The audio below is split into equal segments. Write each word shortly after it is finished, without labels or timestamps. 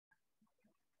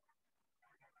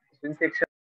in section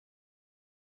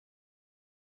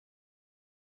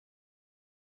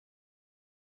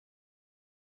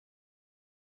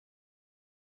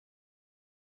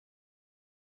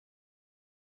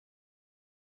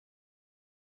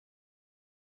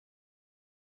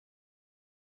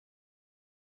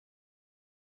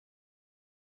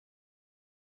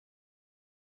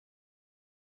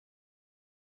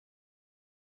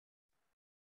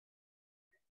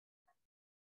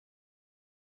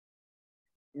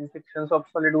in sections of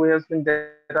solid we have seen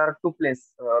there are two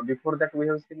planes. Before that we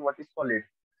have seen what is solid.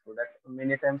 So that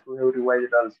many times we have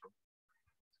revised also.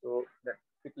 So that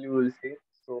quickly we will see.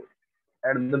 So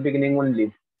at the beginning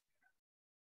only,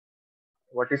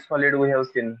 what is solid we have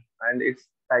seen and its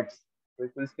types. So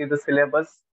if we see the syllabus,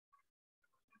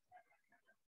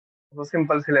 so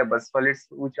simple syllabus, solids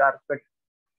which are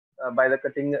cut by the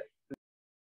cutting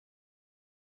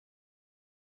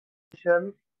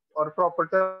or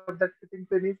property of that cutting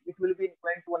plane is it will be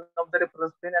inclined to one of the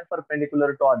reference plane and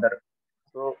perpendicular to other.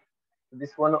 So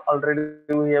this one already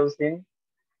we have seen.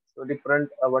 So different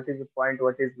what is the point,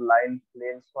 what is line,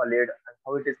 plane, solid, and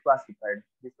how it is classified.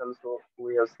 This also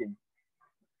we have seen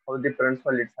how different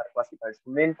solids are classified.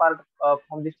 So main part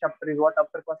from this chapter is what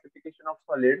after classification of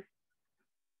solid.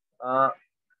 Uh,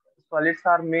 Solids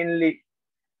are mainly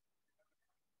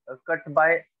cut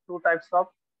by two types of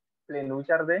plane. Which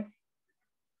are they?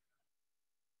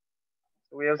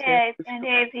 So we have seen AIP and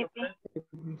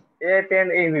AVP. AIP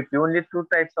and AVP. Only two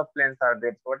types of planes are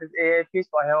there. So what is AIP?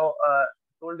 So I have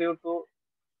told you to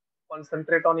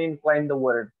concentrate on incline the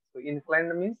word. So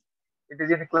inclined means it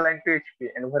is inclined to HP,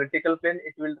 and vertical plane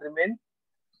it will remain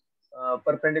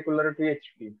perpendicular to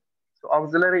HP. So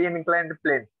auxiliary inclined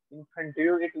plane in front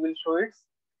view it will show its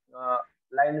uh,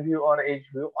 line view or edge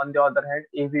view. On the other hand,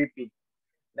 AVP,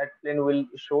 that plane will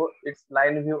show its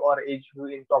line view or edge view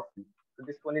in top view. So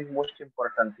this one is most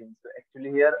important thing. So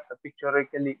actually here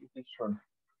pictorially it is shown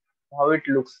how it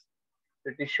looks.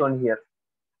 It is shown here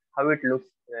how it looks.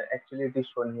 Actually it is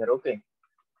shown here. Okay.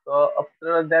 So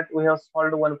after that we have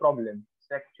solved one problem.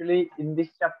 So actually in this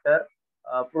chapter,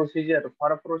 procedure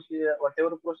for a procedure,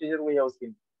 whatever procedure we have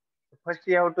seen. First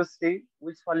you have to see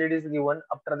which solid is given.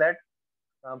 After that,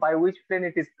 by which plane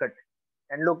it is cut,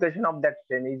 and location of that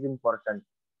plane is important.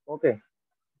 Okay.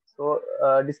 So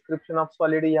description of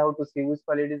solid you have to see which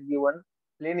solid is given,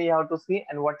 plane you have to see,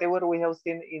 and whatever we have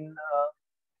seen in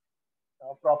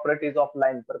properties of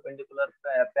line, perpendicular,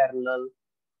 parallel,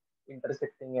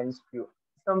 intersecting, and skew.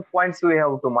 Some points we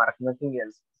have to mark, nothing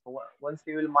else. So once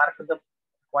you will mark the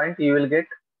point, you will get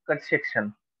cut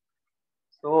section.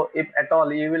 So if at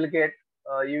all you will get,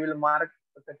 you will mark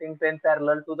the cutting plane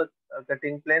parallel to the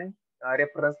cutting plane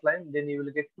reference line, then you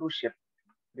will get true shape.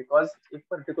 Because if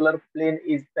particular plane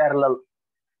is parallel,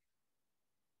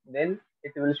 then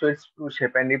it will show its true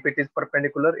shape, and if it is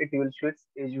perpendicular, it will show its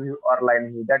edge view or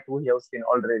line view. That we have seen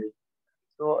already.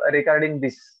 So regarding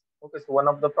this, okay, so one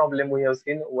of the problem we have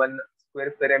seen, one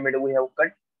square pyramid we have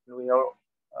cut, we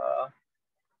have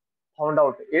found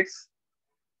out its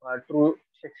true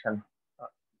section,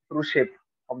 true shape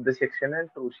of the section and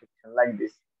true section like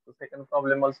this. So second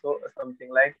problem also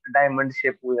something like diamond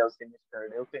shape we have seen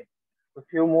yesterday. Okay, so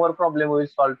few more problem we will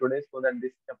solve today so that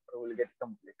this chapter will get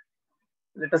complete.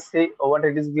 Let us say what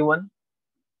it is given.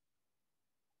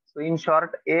 So in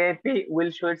short, AIP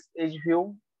will show its edge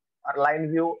view or line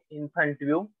view in front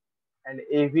view, and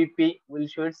AVP will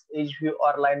show its edge view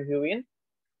or line view in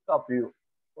top view.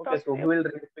 Okay, so we will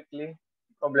read quickly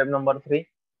problem number 3.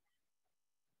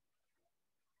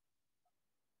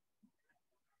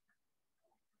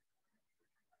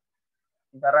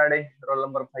 Darade, roll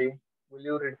number 5. Will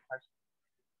you read first?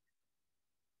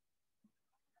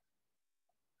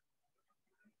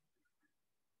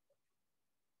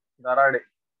 Darade.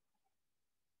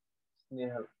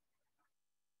 Snehal.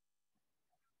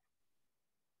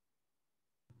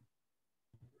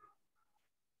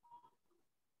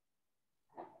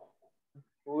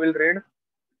 Who will read?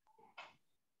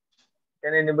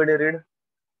 Can anybody read?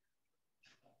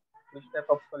 Which type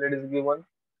of solid is given?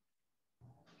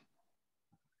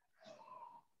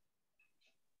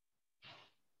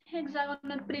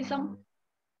 Hexagonal prism.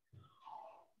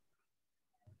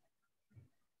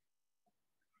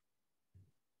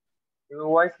 Your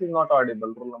voice is not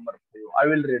audible. Roll number 5. I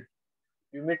will read.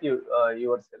 You meet you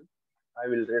yourself. I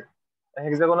will read. A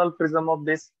hexagonal prism of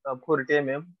base 40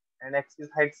 mm and axis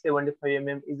height 75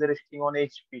 mm is resting on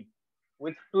HP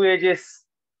with two edges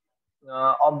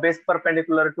of base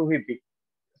perpendicular to VP.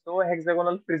 So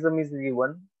hexagonal prism is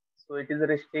given. So it is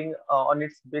resting on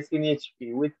its base in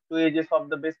HP with two edges of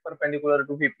the base perpendicular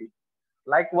to VP.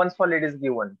 Like one solid is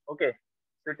given. Okay.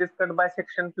 So it is cut by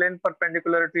section plane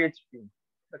perpendicular to HP.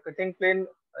 The cutting plane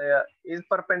is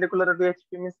perpendicular to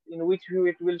HP means in which view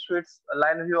it will show its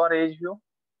line view or edge view?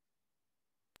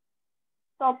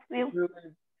 Top view.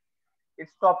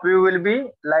 Its top view will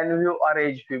be line view or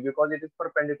edge view because it is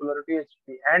perpendicular to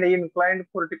HP and inclined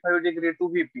 45 degree to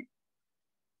VP.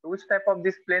 So which type of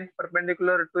this plane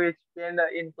perpendicular to HP and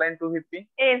inclined to VP?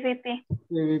 AVP.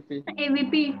 AVP.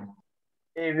 AVP.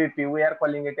 AVP, we are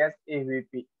calling it as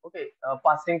AVP. Okay,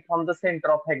 passing from the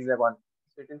center of hexagon.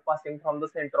 So it is passing from the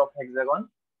center of hexagon.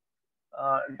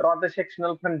 Draw the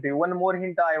sectional front view. One more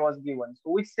hint I was given.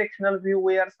 So which sectional view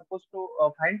we are supposed to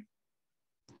find?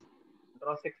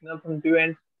 Draw sectional front view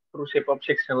and true shape of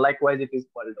section. Likewise, it is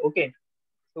called. Okay.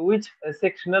 So which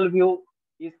sectional view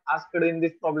is asked in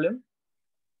this problem?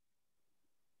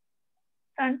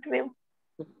 Front view.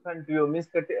 Front view means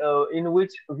cut, in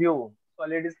which view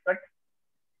solid is cut?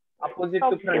 Opposite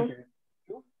Top to front view.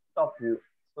 view. Top view.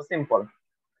 So simple.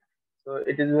 So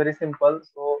it is very simple.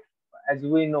 So as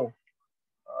we know,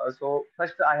 so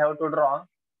first I have to draw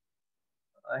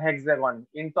a hexagon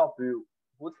in top view,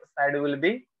 whose side will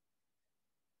be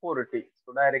 40.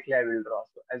 So directly I will draw.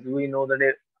 So as we know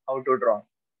that how to draw.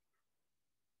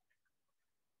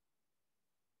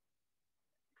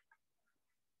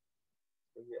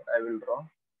 So here I will draw.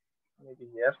 Maybe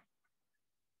here.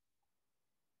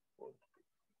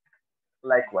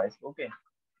 Likewise. Okay.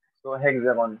 So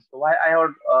hexagon. So why I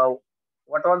have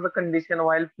what was the condition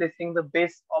while placing the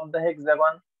base of the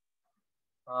hexagon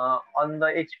on the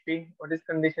HP? What is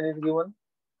condition is given?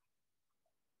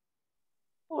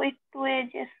 With two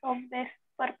edges of base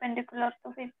perpendicular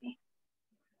to VP.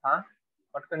 Huh?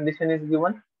 What condition is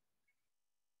given?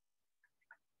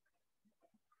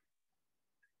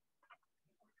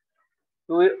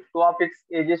 Two of its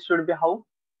edges should be how?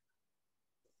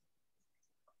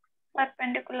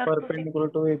 Perpendicular Perpendicular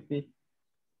to VP.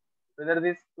 Whether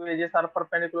these two edges are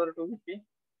perpendicular to VP? to VP.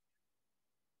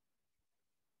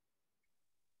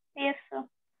 Yes, sir.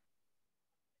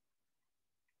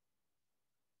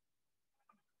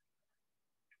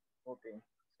 Okay.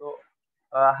 So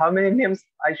how many names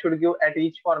I should give at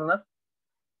each corner?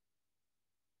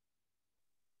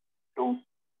 Two.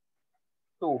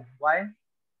 Two. Why?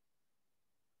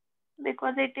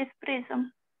 Because it is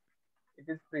prism. It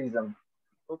is prism.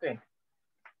 Okay.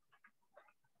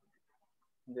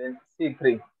 Then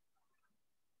C3.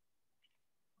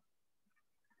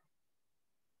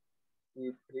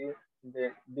 C3.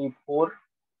 Then D4.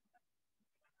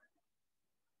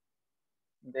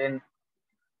 Then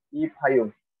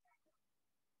E5.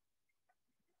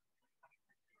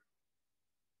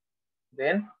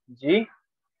 Then G.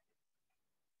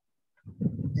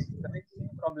 Correct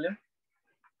problem.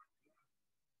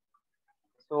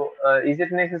 So is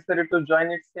it necessary to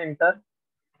join its center?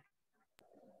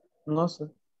 No, sir.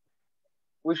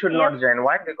 We should Yep. not join.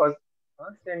 Why? Because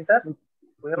center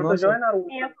we have No, to sir. join or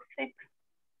we Yep. 6.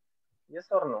 yes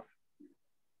or no?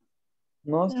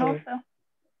 No, sir. No, sir.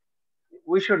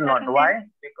 We should not. Certainly. Why?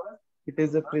 Because It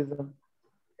is a prism.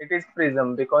 it is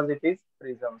prism. Because it is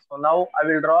prism. So now I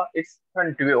will draw its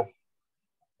front view.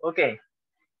 Okay.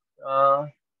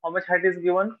 How much height is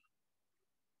given?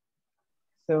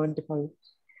 75.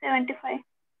 75.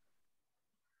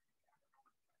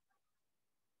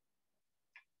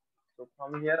 So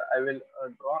from here I will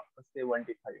draw a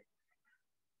 75.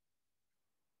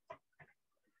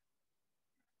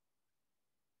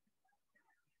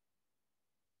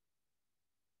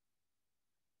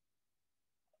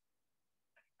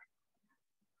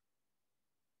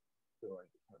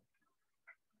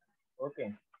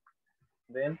 Okay.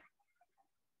 Then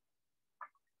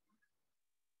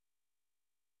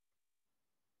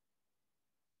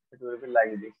it will be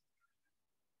like this.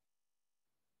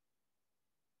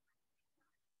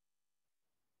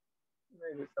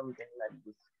 Maybe something like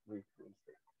this. We will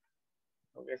say.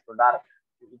 Okay, so dark.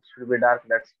 It should be dark.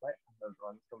 That's why I have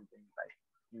drawn something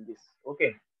like this.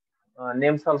 Okay.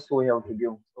 Names also we have to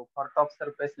give. So for top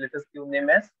surface, let us give name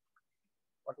as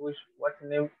what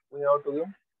name we have to give?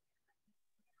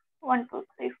 1, 2,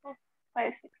 3, 4,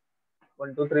 5, 6.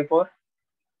 1, 2, 3, 4.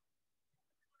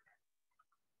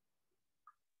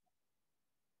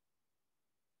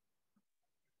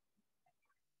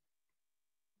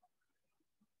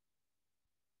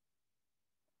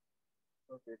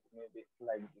 Okay, maybe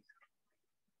like this.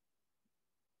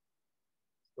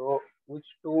 So which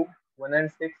two? 1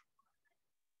 and 6.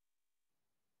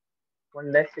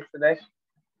 1 dash 6 dash.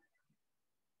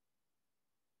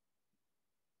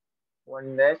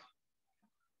 1 dash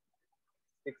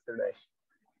 6 dash.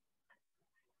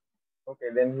 Okay,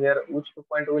 then here which 2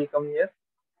 point will come here?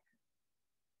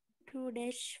 2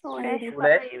 dash 2 5 dash dash. 2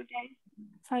 dash 5 dash.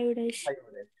 5 dash. 5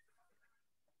 dash.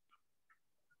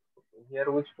 Okay. Here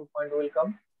which 2 point will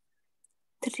come?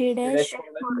 3 3 dash. dash, 4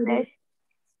 dash, 4 dash.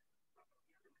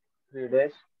 3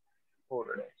 dash,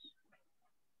 4 dash.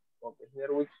 Okay.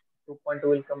 Here which 2 point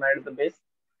will come at the base?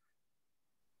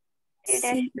 3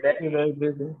 dash. 3 dash, 3 dash,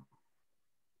 3 dash.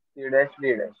 3 dash,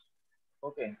 3 dash.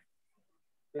 Okay.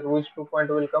 Here which 2 point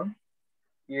will come?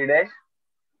 E dash,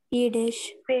 E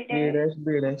dash. 3 B dash. dash,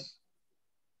 B dash.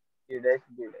 E dash,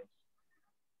 B dash.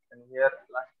 And here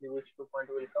lastly which 2 point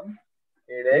will come?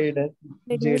 A A dash, dash,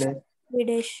 B G dash. dash. B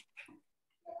dash.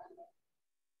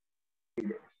 B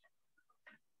dash.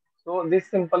 So this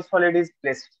simple solid is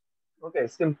placed. Okay,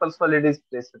 simple solid is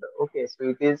placed. Okay, so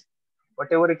it is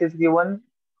whatever it is given,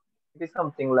 it is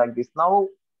something like this. Now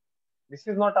this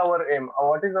is not our aim.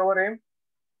 What is our aim?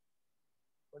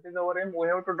 What is our aim? We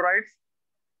have to draw its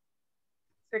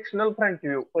sectional front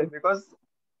view because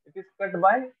it is cut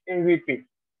by AVP.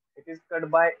 It is cut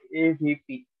by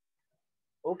AVP.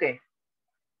 Okay.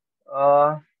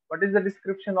 What is the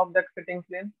description of that cutting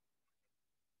plane?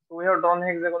 So we have drawn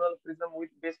hexagonal prism with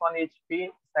base 1 HP,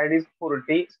 side is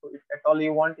 40. So if at all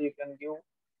you want, you can give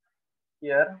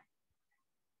here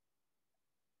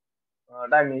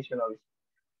dimension also.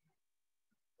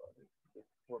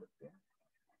 40.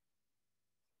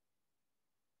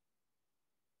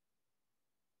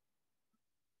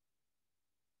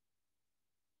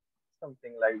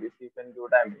 Something like this, you can give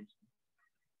dimension.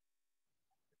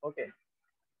 Okay.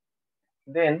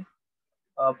 Then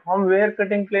from where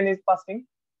cutting plane is passing?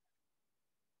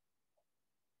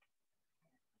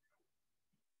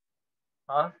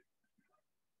 Huh?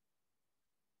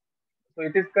 So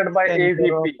it is cut by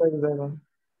Center of AVP, hexagon.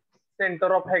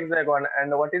 center of hexagon.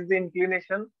 And what is the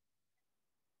inclination?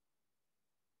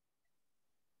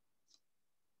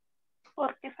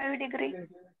 45 degree.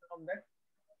 Inclination of that.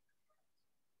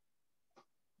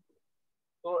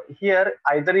 So here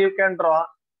either you can draw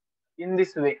in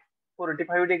this way,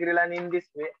 45-degree line in this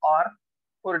way, or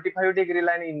 45-degree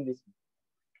line in this way.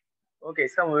 Okay,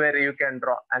 somewhere you can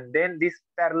draw, and then this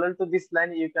parallel to this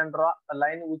line you can draw a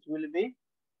line which will be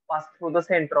passed through the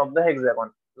center of the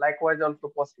hexagon. Likewise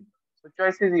also possible. So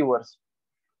choice is yours.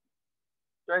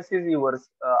 Choice is yours.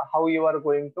 How you are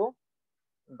going to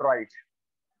draw it.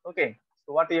 Okay.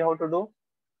 So what you have to do?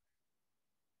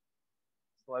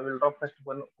 So I will draw first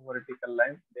one vertical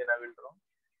line, then I will draw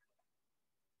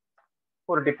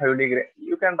 45-degree.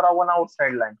 You can draw one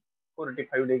outside line,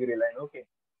 45-degree line. Okay.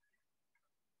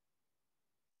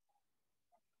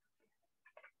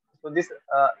 So this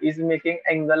is making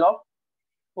angle of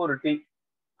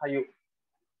 45.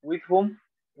 With whom?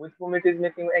 With whom it is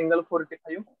making angle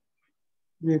 45?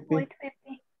 VP. With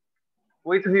 50.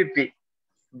 With VP.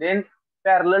 Then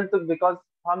parallel to, because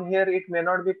from here it may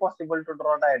not be possible to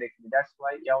draw directly. That's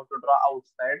why you have to draw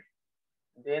outside.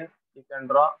 Then you can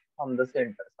draw from the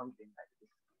center, something like this.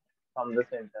 From the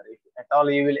center. If at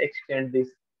all you will extend this,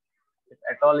 if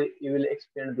at all you will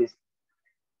extend this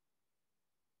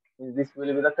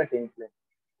will be the cutting plane.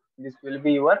 This will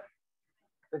be your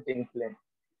cutting plane.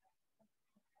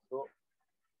 So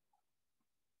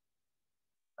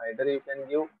either you can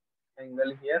give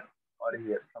angle here or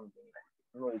here, something like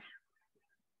this. No issue.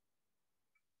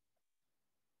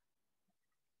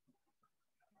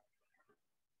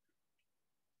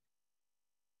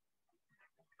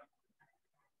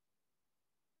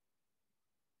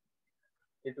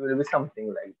 It will be something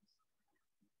like this.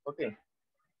 Okay.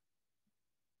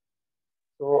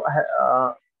 So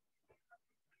are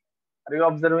you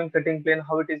observing cutting plane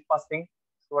how it is passing?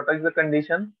 So what is the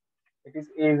condition? It is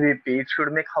AVP. It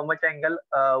should make how much angle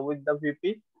with the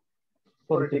VP?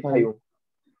 45.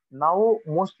 Now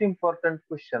most important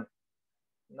question.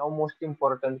 Now most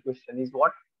important question is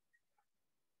what?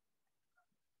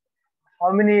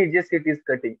 How many edges it is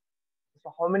cutting?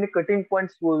 So how many cutting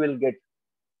points we will get?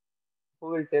 Who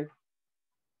will tell?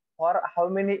 For how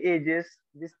many edges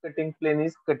this cutting plane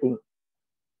is cutting?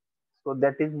 So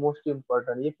that is most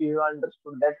important. If you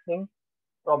understood that thing,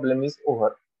 problem is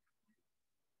over.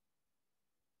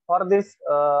 For this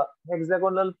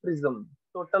hexagonal prism,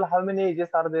 total how many edges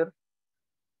are there?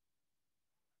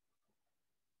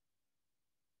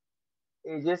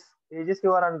 Edges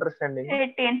you are understanding?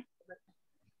 18.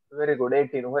 Very good.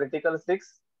 18. Vertical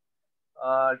 6,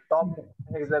 top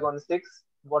hexagon 6,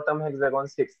 bottom hexagon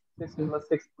 6. 6 plus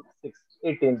 6 plus 6,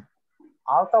 18.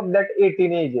 Out of that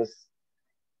 18 edges,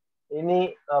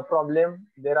 any problem?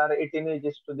 There are 18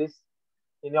 edges to this.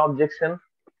 Any objection?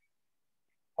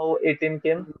 How 18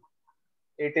 came?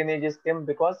 18 edges came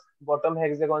because bottom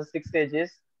hexagon 6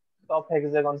 edges, top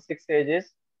hexagon 6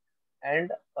 edges,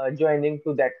 and joining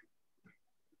to that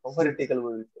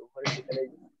vertical edges.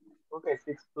 Okay,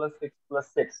 6 plus 6 plus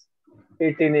 6.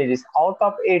 18 edges. Out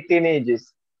of 18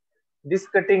 edges, this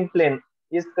cutting plane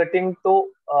is cutting to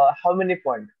how many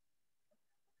points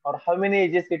or how many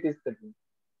edges it is cutting?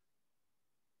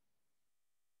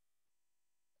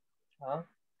 Huh?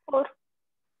 4.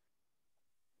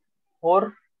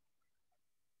 4.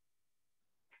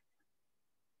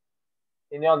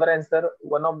 In your other answer,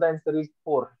 one of the answer is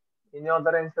 4. In your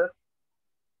other answer,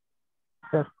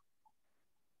 Sir.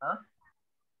 huh?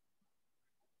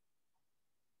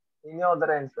 In your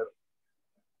other answer,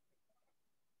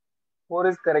 4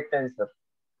 is correct answer.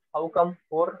 How come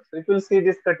 4? So if you'll see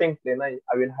this cutting plane, I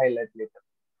will highlight later.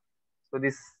 So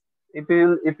this, if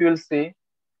you'll see,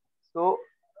 so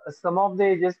some of the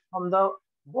edges from the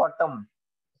bottom.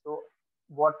 So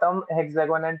bottom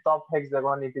hexagon and top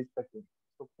hexagon it is cutting.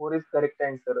 So 4 is correct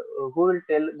answer. Who will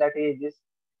tell that edges?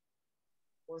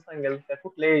 कोण सांगेल त्या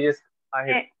कुठल्या edges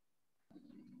आहेत?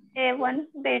 A1,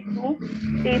 B2,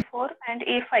 A4, and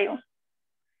A5.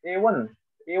 A1.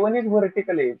 A1 is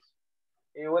vertical edge.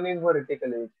 A1 is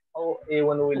vertical edge. How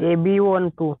A1 will? AB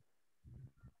 12.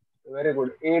 Very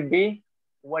good. AB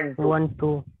 1 2. 1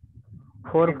 2.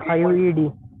 4 AB 5 1,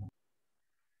 ED.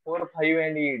 4 5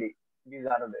 and ED. These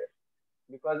are there.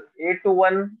 Because A to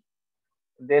 1,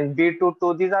 then B to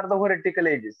 2. These are the vertical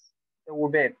edges. So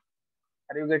उभे.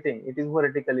 Are you getting? It is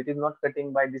vertical. It is not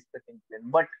cutting by this cutting plane.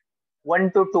 But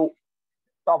 1 to 2,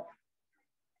 top.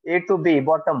 A to B,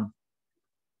 bottom.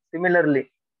 Similarly,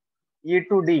 E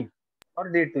to D or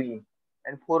D to E,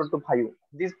 and 4 to 5.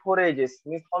 These 4 edges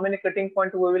means how many cutting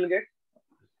point we will get?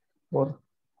 4.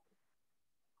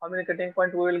 How many cutting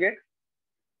point we will get?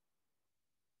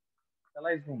 Shall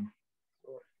I zoom?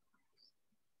 So,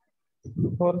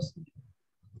 4.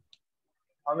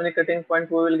 how many cutting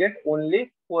point we will get?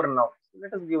 Only 4 now. So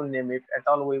let us give name if at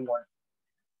all we want.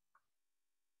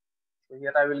 So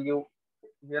here I will give,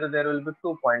 here there will be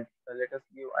 2 points. So let us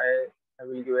give, I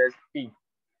will give as P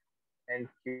and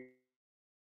Q.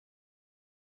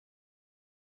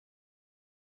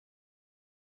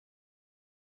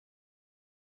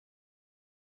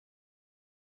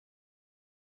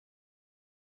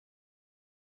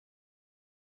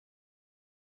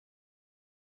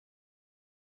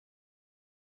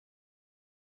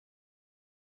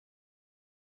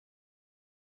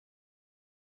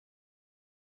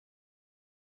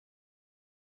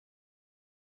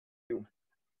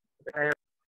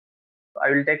 I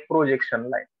will take projection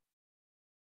line.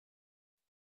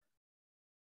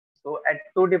 So at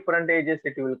 2 different edges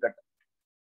it will cut.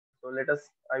 So let us,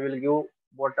 I will give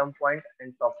bottom point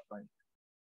and top point.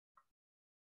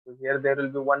 So here there will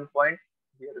be 1 point,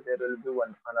 here there will be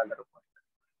another point.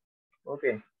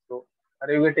 Okay, so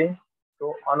are you getting?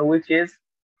 So on which is,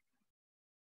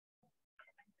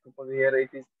 suppose here it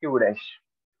is Q dash,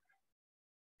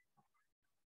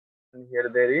 and here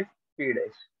there is P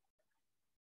dash,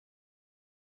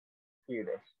 P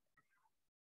dash.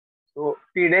 So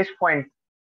P dash point,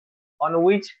 on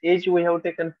which edge we have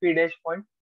taken P dash point?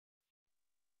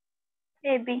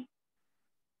 AB.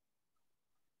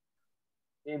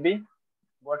 AB,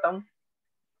 bottom,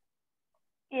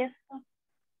 Yes, sir.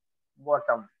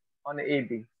 bottom on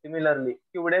AB. Similarly,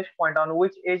 Q dash point, on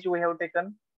which edge we have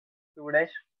taken Q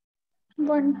dash?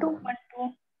 1, 2.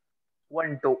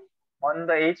 1 2 on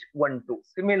the edge 1 2.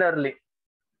 Similarly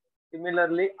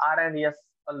R and S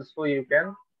also you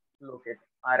can locate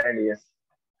R and S.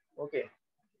 Okay,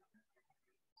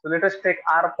 so let us take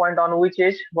R point on which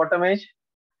edge? Bottom edge?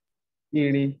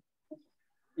 ED.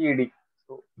 ED.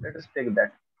 So let us take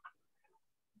that.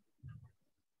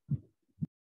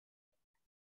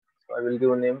 So I will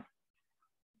give a name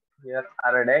here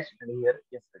R dash and here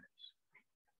S dash.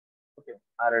 Okay,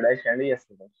 R dash and S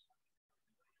dash.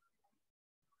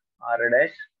 R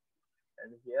dash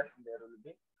and here there will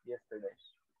be S dash.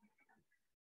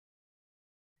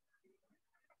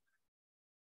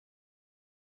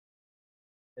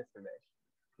 S dash.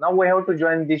 Now we have to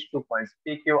join these 2 points,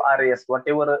 PQ, RS,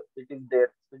 whatever it is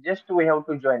there. So just we have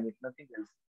to join it, nothing else.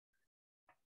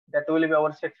 That will be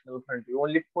our sectional front view.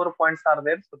 Only 4 points are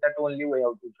there, so that only we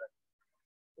have to join.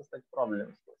 So such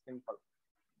problems, so simple.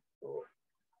 So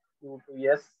Q to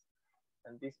yes,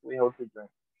 and this we have to join.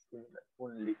 Similar,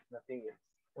 only, nothing else.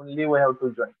 Only we have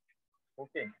to join.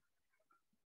 Okay.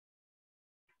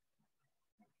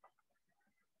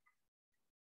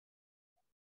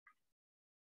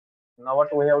 Now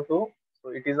what we have to, so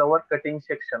it is our cutting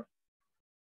section.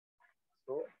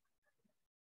 So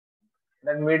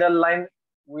that middle line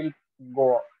will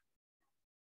go.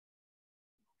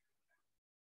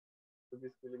 So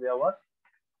this will be our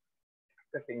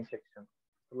cutting section.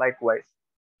 So likewise,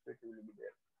 it will be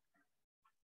there.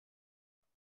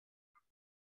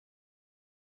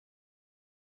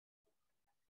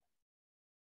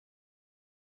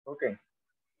 Okay,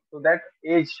 so that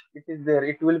edge, it is there,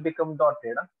 it will become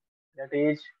dotted. Huh? That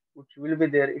edge which will be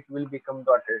there, it will become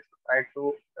dotted. So try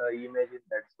to imagine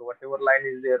that. So whatever line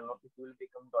is there, no, it will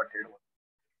become dotted one.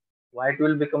 Why it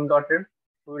will become dotted?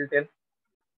 Who will tell?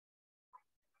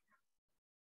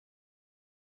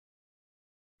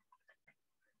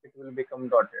 It will become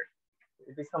dotted.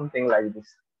 It is something like this.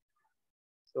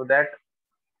 So that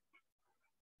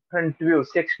front view,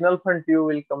 sectional front view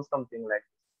will come something like this.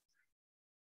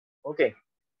 Okay,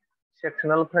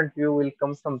 sectional front view will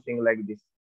come something like this.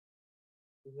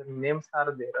 Here names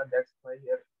are there, that's why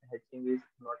here hatching is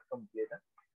not complete.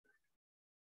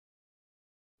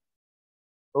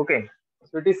 Okay,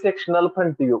 so it is sectional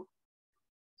front view.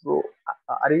 So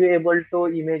are you able to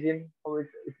imagine how it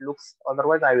looks?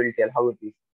 Otherwise, I will tell how it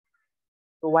is.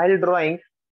 So while drawing,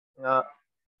 uh,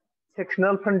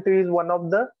 sectional front view is one of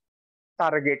the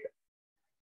target,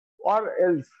 or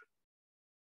else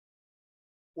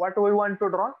what we want to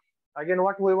draw? Again,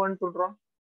 what we want to draw?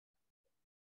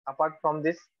 Apart from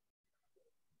this,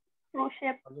 True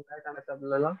shape.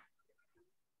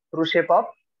 true shape of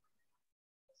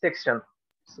section.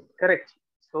 Correct.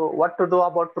 So what to do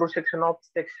about true section of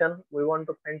section? We want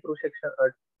to find true section,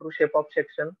 true shape of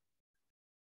section.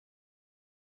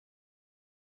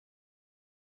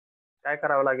 काय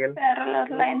करावं लागेल?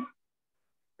 Parallel line.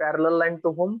 Parallel line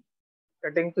to whom?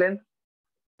 Cutting plane.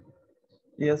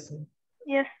 Yes, sir.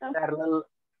 Yes, sir.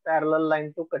 Parallel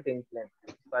line to cutting plane.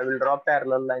 So I will draw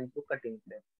parallel line to cutting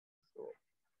plane. So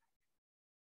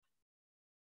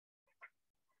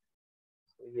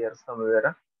here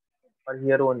somewhere, or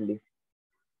here only.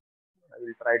 I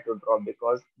will try to draw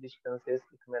because distances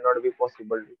it may not be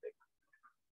possible to take.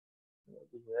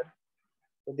 Maybe here.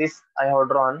 So this I have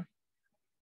drawn.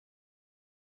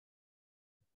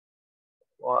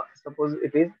 Suppose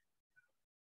it is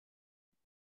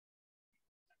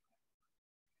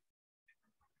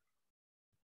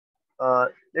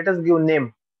let us give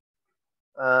name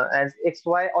as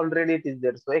xy. Already it is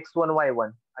there, so x1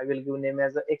 y1. I will give name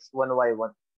as a x1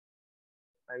 y1.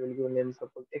 I will give name,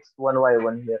 suppose x1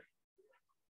 y1 here.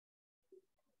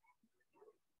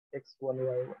 X1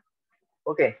 y1.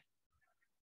 Okay,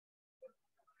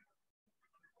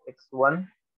 x1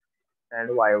 and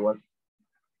y1.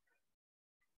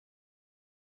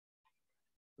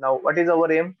 Now what is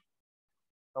our aim?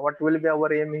 Now what will be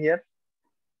our aim here?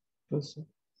 Yes, sir.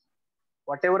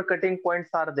 Whatever cutting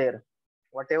points are there,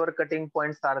 what we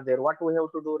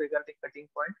have to do regarding cutting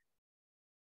point?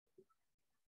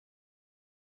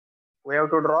 We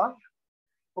have to draw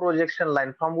projection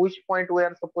line. From which point we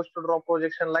are supposed to draw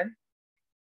projection line?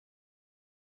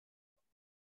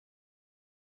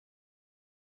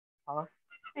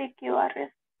 PQRS.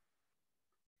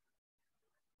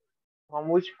 From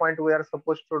which point we are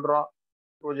supposed to draw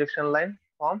projection line?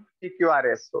 From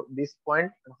PQRS. So this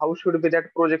point, how should be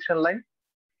that projection line?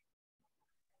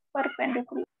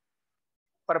 Perpendicular.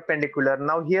 Perpendicular.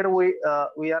 Now here we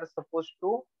are supposed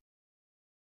to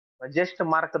just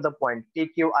mark the point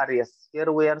PQRS.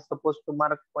 Here we are supposed to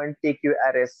mark point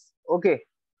PQRS. Okay.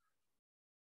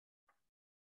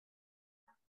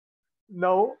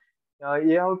 Now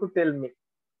you have to tell me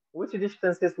which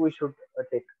distances we should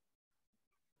take.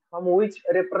 From which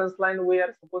reference line we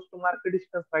are supposed to mark the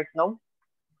distance right now?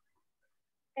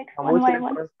 From X1, which Y1.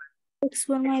 reference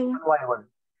X1, Y1. y1.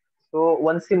 So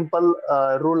one simple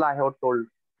rule I have told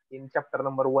in chapter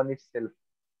number 1 itself.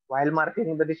 While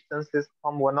marking the distances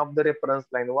from one of the reference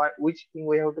line, which thing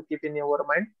we have to keep in our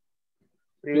mind?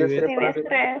 Previous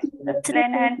reference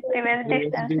plane and previous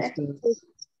distances.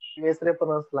 Previous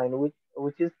reference line,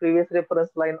 which is previous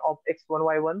reference line of x1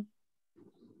 y1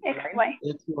 XY.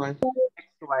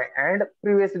 xy and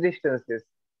previous distances,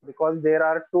 because there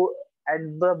are two at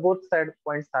the both side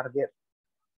points are there.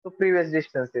 So previous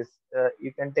distances,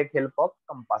 you can take help of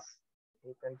compass.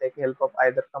 You can take help of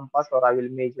either compass, or I will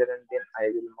measure and then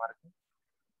I will mark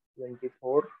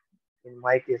 24. In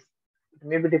my case, it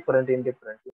may be different in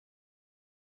different.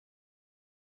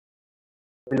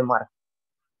 I will mark.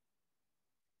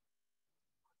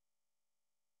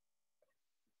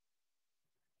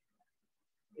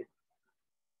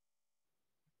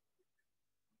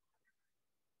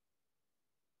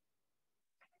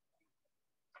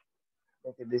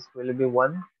 Okay, this will be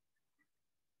 1.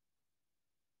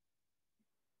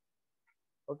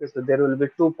 Okay, so there will be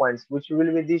 2 points. Which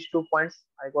will be these 2 points?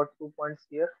 I got 2 points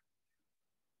here.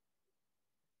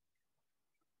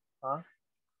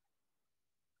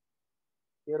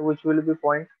 Here, which will be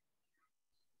point?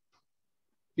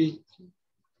 P.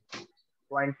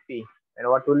 Point P. And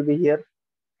what will be here?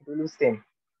 It will be same.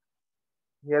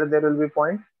 Here there will be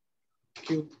point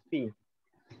Q. P.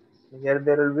 Here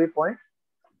there will be point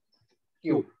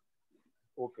Q.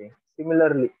 Okay.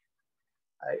 Similarly,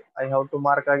 I have to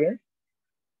mark again.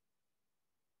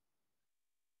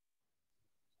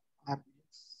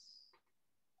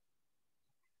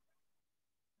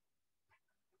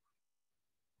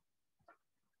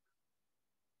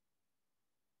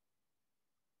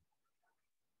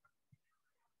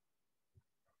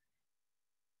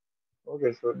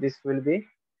 Okay, so this will be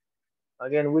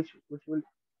again which will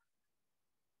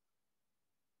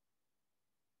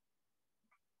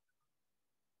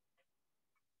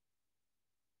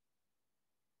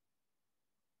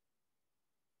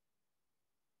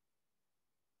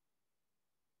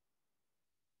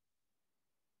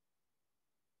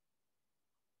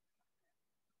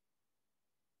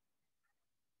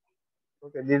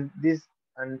okay this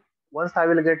and once I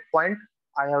will get point,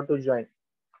 I have to join.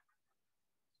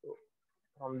 So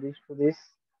from this to this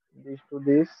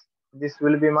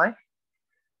will be my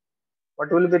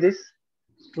what will be this?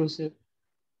 True shape.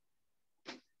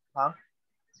 Huh?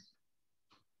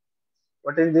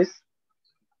 What is this?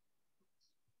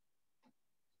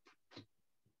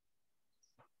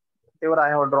 Whatever I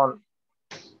have drawn.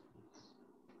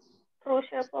 True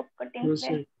shape of cutting True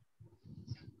plane. shape.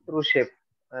 True shape.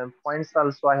 Points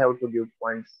also I have to give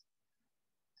points.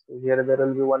 So here there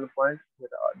will be one point. Here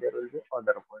there will be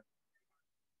other point.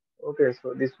 Okay,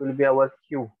 so this will be our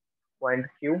Q, point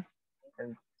Q,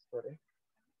 and sorry,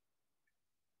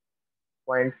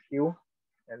 point Q,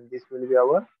 and this will be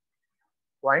our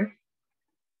point.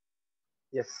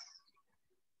 Yes.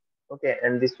 Okay,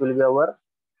 and this will be our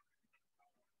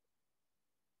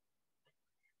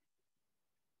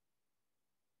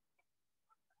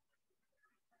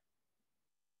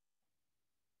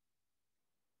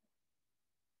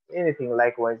anything.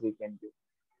 Likewise, you can do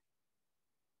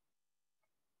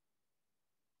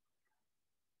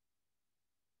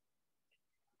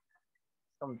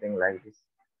something like this.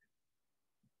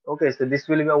 Okay, so this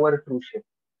will be our true shape.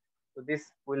 So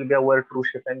this will be our true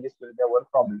shape, and this will be our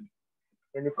problem.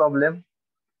 Any problem?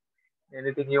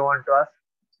 Anything you want to ask?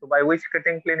 So by which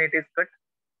cutting plane it is cut?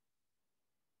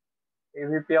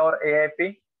 AVP or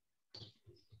AIP?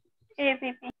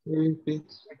 AVP. AVP.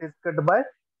 It is cut by.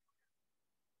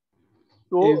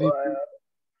 So AVP.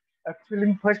 actually,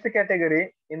 in first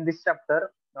category in this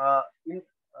chapter, in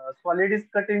solid is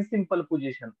cut in simple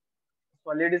position.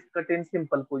 Solid is cut in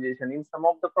simple position. In some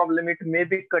of the problem, it may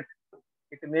be cut.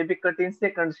 It may be cut in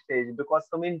second stage because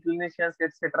some inclinations,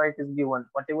 etc. It is given.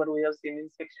 Whatever we have seen in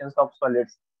sections of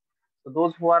solids. So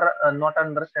those who are not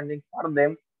understanding for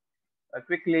them,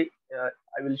 quickly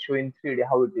I will show in 3D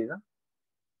how it is.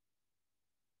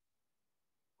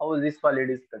 How this solid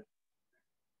is cut.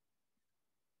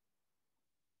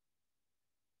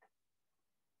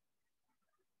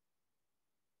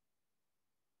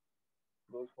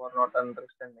 Those who are not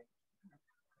understanding,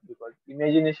 because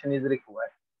imagination is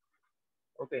required.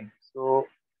 Okay, so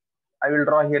I will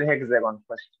draw here hexagon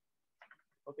first.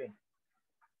 Okay.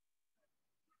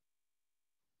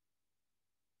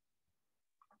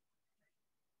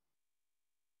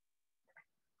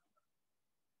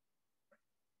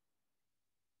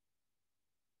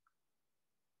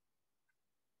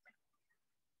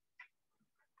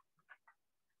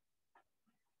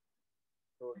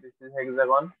 So this is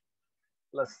hexagon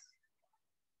plus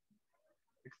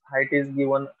its height is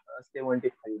given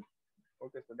 75.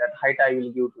 Okay, so that height I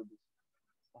will give to this.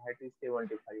 The height is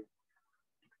 75.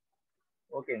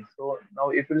 Okay, so now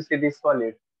if you see this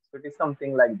solid, so it is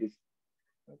something like this.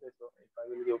 Okay, so if I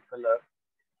will give color,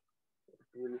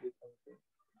 it will be something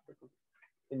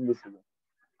in this way.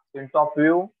 So in top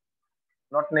view,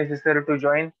 not necessary to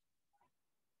join.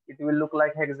 It will look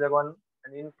like hexagon,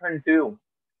 and in front view,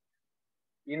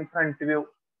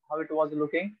 how it was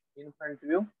looking in front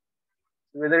view.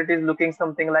 Whether it is looking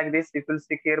something like this, if you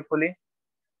see carefully,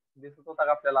 दिसत होता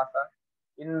का आपल्याला असा.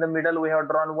 In the middle we have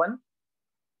drawn one.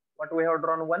 What we have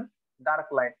drawn one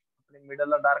dark line. Middle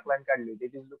La dark line काढली होती.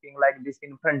 It is looking like this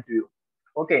in front view.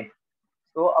 Okay.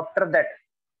 So after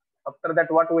that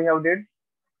what we have did?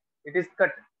 It is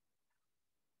cut.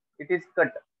 It is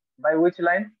cut by which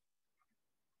line?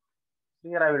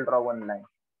 Here I will draw one line.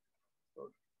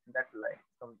 So that line,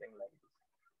 something like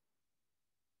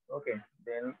this. Okay.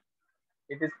 Then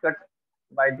it is cut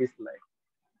by this line.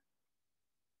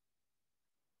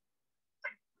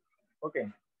 Okay.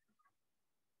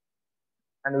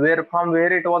 And where from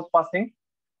where it was passing?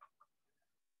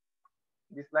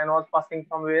 This line was passing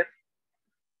from where?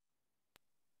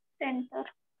 Center.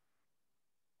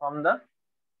 From the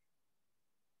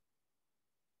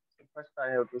first I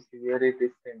have to see where it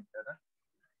is center.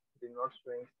 It is not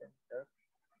showing center.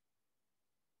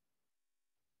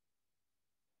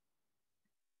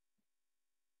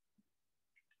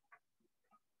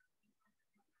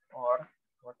 or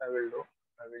what I will do,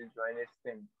 I will join it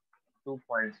same 2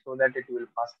 points so that it will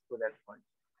pass to that point.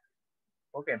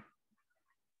 Okay.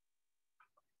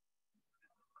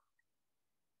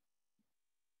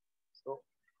 So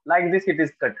like this it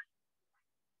is cut.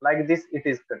 Like this it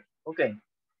is cut. Okay.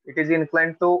 It is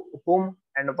inclined to whom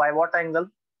and by what angle?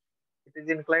 It is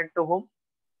inclined to whom?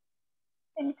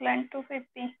 Inclined to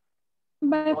 50.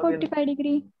 By Now in 45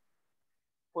 degree.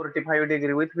 45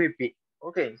 degree with VP.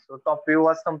 Okay. So top view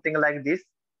was something like this.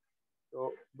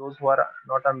 So those who are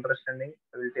not understanding,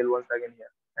 I will tell once again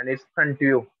here. And its front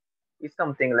view is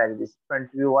something like this.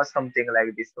 Front view was something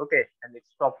like this. Okay. And its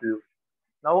top view.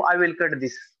 Now I will cut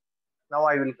this. Now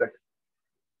I will cut.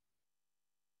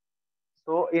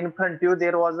 So in front view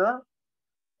there was a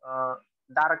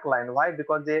dark line. Why?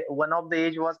 Because one of the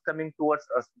edge was coming towards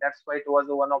us. That's why it was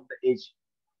one of the edge.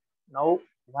 Now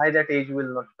why that edge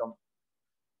will not come?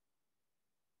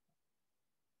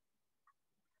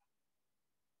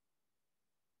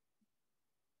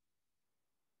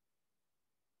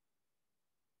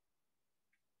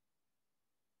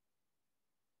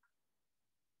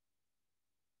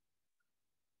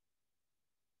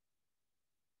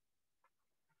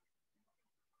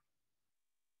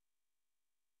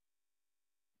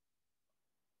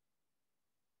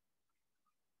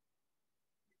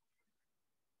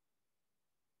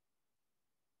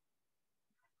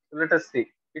 So let us see.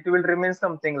 It will remain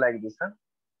something like this. Huh?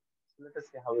 So let us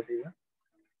see how it is. Huh?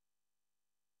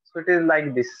 So it is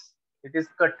like this. It is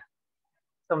cut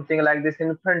something like this.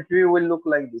 In front view will look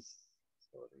like this.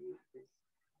 Sorry, this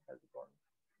has gone.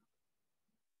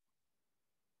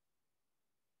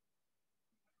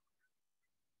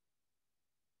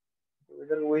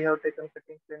 Whether we have taken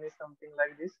cutting plane is something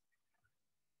like this.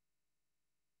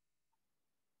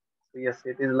 So yes,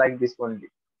 it is like this only.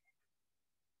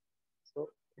 So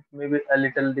it may be a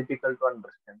little difficult to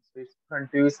understand. So its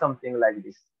front view is something like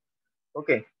this.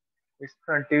 Okay, its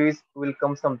front view will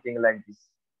come something like this,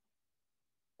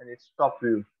 and its top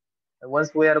view. And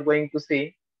once we are going to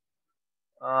see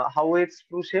how its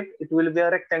true shape, it will be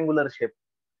a rectangular shape.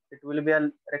 It will be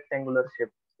a rectangular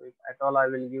shape. So if at all I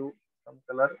will give some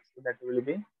color, so that will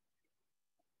be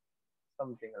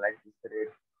something like this red.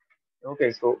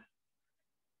 Okay, so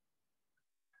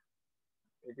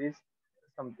it is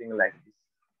something like this.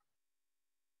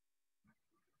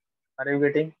 Are you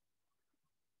getting?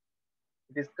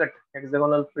 It is cut.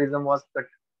 Hexagonal prism was cut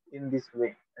in this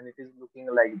way, and it is looking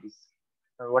like this.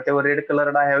 Whatever red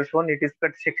colored I have shown, it is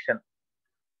cut section.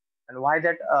 And why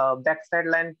that backside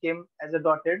line came as a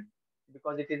dotted?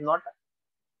 Because it is not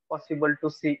possible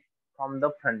to see from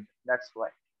the front. That's why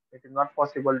it is not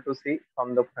possible to see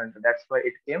from the front. That's why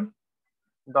it came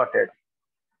dotted.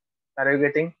 Are you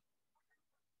getting?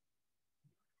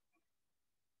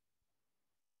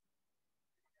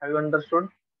 Have you understood?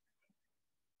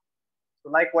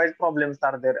 So likewise problems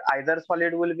are there. Either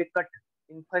solid will be cut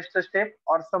in first step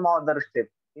or some other step.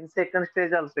 In second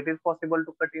stage also, it is possible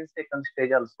to cut in second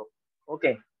stage also.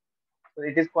 Okay. So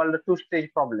it is called a two-stage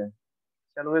problem.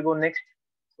 Shall we go next?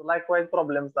 So likewise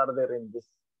problems are there in this.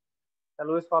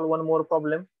 Shall we solve one more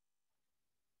problem?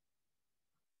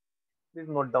 Please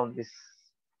note down this.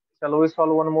 Shall we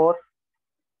solve one more?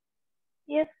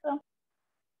 Yes, sir.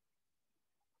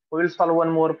 We will solve one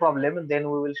more problem,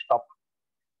 then we will stop.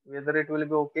 Whether it will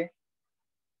be okay?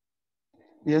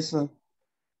 Yes, sir.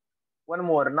 One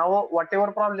more. Now,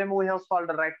 whatever problem we have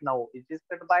solved right now, it is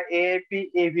cut by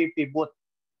AIP, AVP both.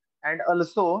 And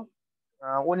also,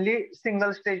 only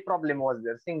single stage problem was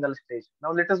there, single stage.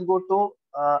 Now, let us go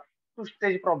to two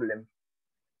stage problem.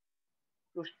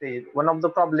 Two stage. One of the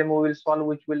problem we will solve,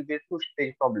 which will be two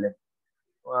stage problem.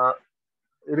 Uh,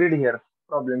 Read here,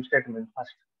 problem statement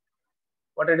first.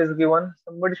 What it is given,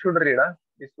 somebody should read. Huh?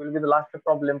 This will be the last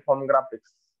problem from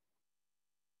graphics.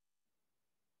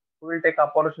 We will take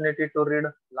opportunity to read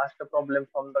last problem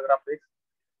from the graphics.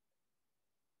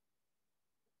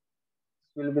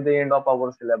 This will be the end of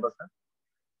our syllabus. Huh?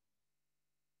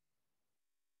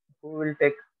 Who will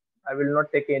take? I will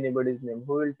not take anybody's name.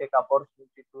 Who will take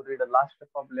opportunity to read the last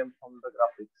problem from the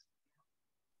graphics?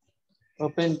 A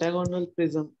pentagonal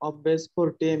prism of base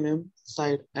 40 mm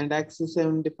side and axis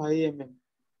 75 mm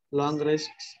long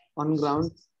rests on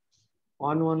ground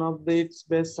on one of its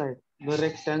base side. The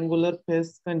rectangular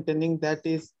face containing that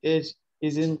is edge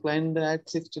is inclined at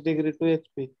 60 degree to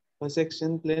HP. A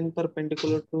section plane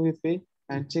perpendicular to VP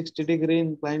and 60 degree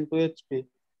inclined to HP.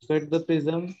 Cut the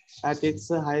prism at its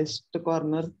highest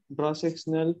corner, draw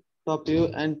sectional top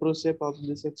view and true shape of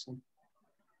the section.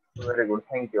 Very good.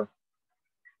 Thank you.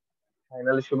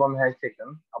 Finally, Shubham has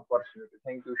taken opportunity.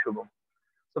 Thank you, Shubham.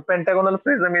 So pentagonal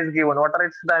prism is given. What are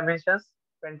its dimensions?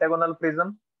 Pentagonal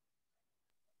prism.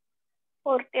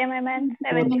 40 mm and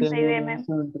 40 75 mm mm. and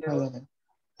 75 mm.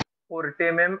 40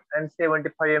 mm and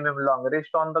 75 mm long, rest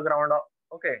on the ground.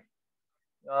 Okay.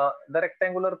 The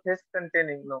rectangular face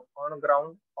containing no, on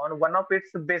ground on one of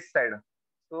its base side.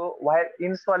 So while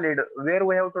in solid, where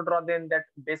we have to draw then that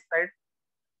base side?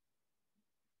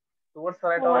 Towards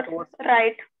right or Towards towards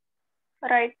right.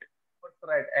 Right.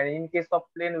 right? And in case of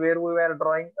plane, where we were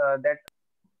drawing that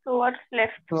Towards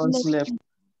left. Towards left.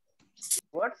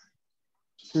 towards.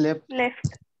 Left. Left.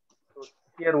 So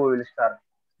here we will start.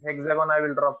 Hexagon I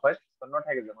will draw first. So not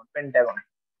hexagon, pentagon.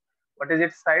 What is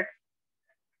its side?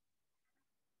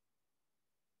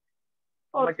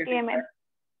 How much 40 it is? mm.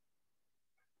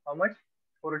 How much?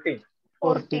 40.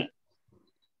 40.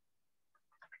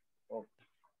 Okay.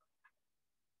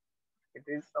 It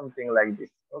is something like this.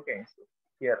 Okay. So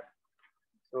here.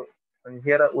 So and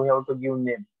here we have to give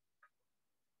name.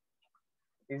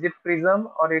 Is it prism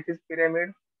or it is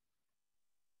pyramid?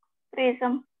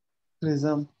 Prism.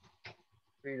 Prism.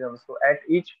 Prism. So at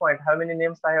each point, how many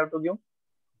names I have to give?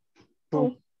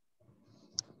 2.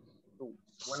 Two.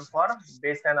 One for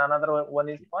base and another one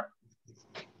is for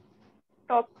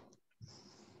Top.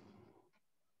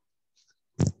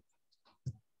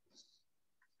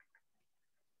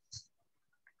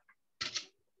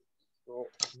 so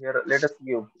here let us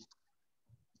give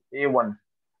A1.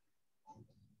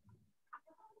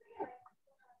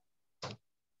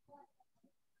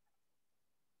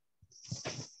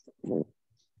 So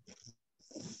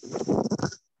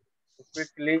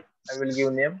quickly I will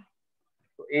give name.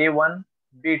 So A1,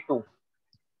 B2,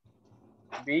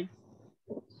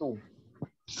 B2.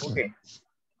 Okay.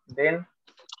 Then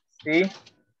C3.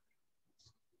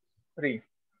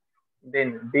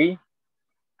 Then D4.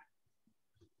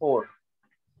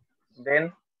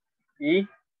 Then E5.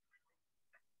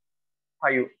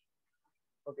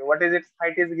 Okay. What is its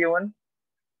height is given?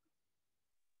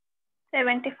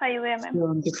 75 mm.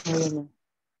 75 mm.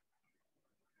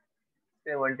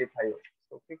 75.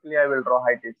 So quickly I will draw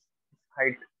height. Its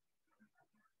height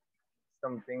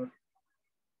something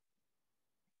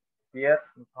here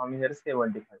from here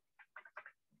 75.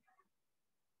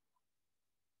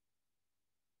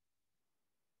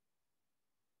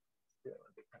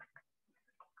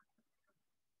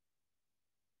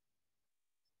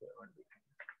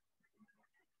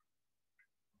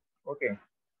 Okay.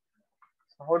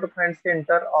 So how to find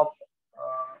uh,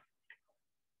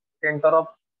 center of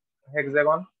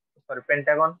hexagon? Sorry,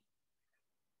 pentagon.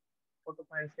 How to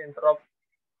find center of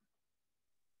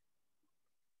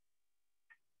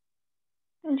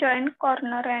Join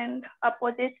corner and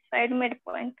opposite side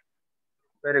midpoint.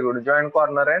 very good. Join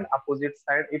corner and opposite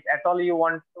side. If at all you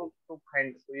want to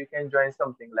find, so you can join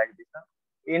something like this. Huh?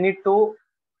 Any two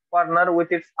corner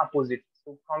with its opposite.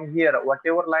 So from here,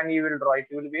 whatever line you will draw, it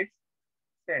will be its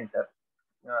center.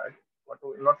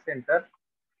 Not center?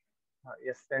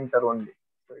 Yes, center only.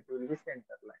 So it will be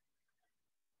center line.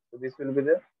 So this will be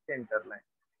the center line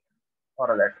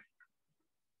for that.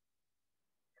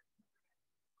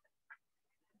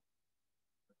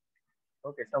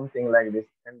 Okay, something like this.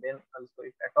 And then also,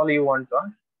 if at all you want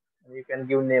to, you can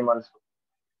give name also.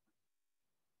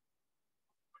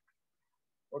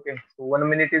 Okay, so 1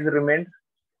 minute is remained.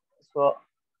 So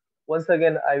once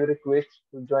again, I will request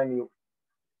to join you.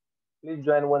 Please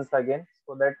join once again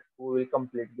so that we will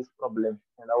complete this problem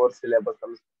and our syllabus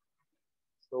also.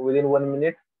 So within 1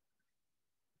 minute,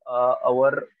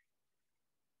 our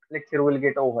lecture will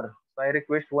get over. So I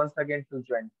request once again to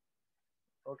join.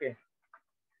 Okay,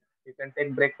 you can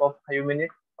take break of 5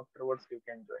 minutes. Afterwards, you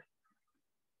can join.